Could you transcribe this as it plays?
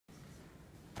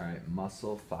Alright,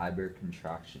 muscle fiber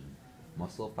contraction.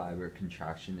 Muscle fiber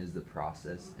contraction is the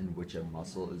process in which a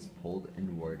muscle is pulled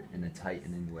inward in a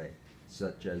tightening way,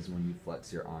 such as when you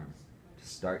flex your arm. To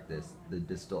start this, the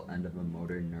distal end of a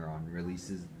motor neuron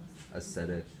releases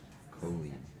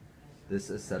acetylcholine.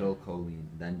 This acetylcholine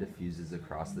then diffuses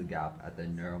across the gap at the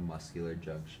neuromuscular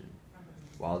junction.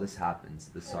 While this happens,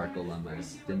 the sarcolemma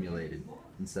is stimulated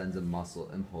and sends a muscle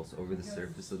impulse over the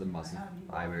surface of the muscle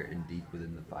fiber and deep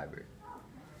within the fiber.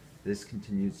 This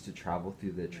continues to travel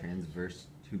through the transverse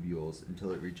tubules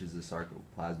until it reaches the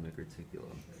sarcoplasmic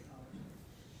reticulum.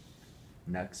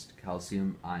 Next,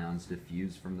 calcium ions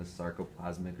diffuse from the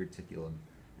sarcoplasmic reticulum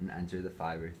and enter the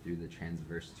fiber through the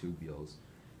transverse tubules.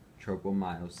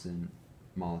 Tropomyosin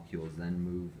molecules then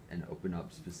move and open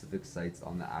up specific sites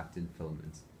on the actin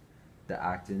filaments. The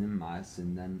actin and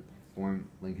myosin then form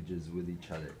linkages with each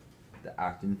other. The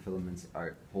actin filaments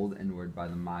are pulled inward by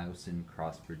the myosin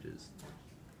cross bridges.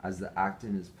 As the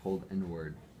actin is pulled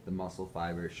inward, the muscle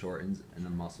fiber shortens and the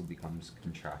muscle becomes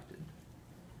contracted.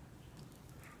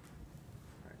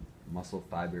 Muscle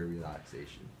fiber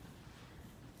relaxation.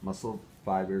 Muscle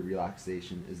fiber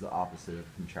relaxation is the opposite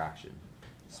of contraction,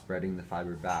 spreading the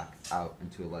fiber back out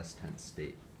into a less tense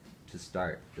state. To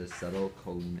start, the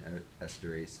acetylcholine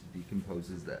esterase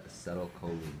decomposes the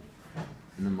acetylcholine,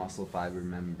 and the muscle fiber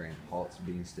membrane halts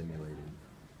being stimulated.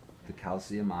 The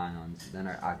calcium ions then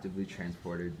are actively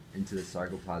transported into the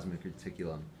sarcoplasmic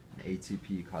reticulum, and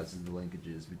ATP causes the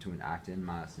linkages between actin and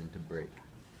myosin to break.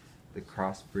 The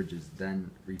cross bridges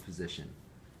then reposition.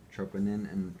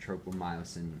 Troponin and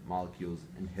tropomyosin molecules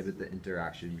inhibit the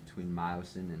interaction between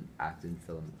myosin and actin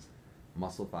filaments.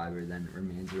 Muscle fiber then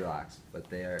remains relaxed, but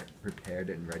they are prepared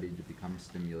and ready to become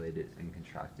stimulated and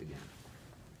contract again.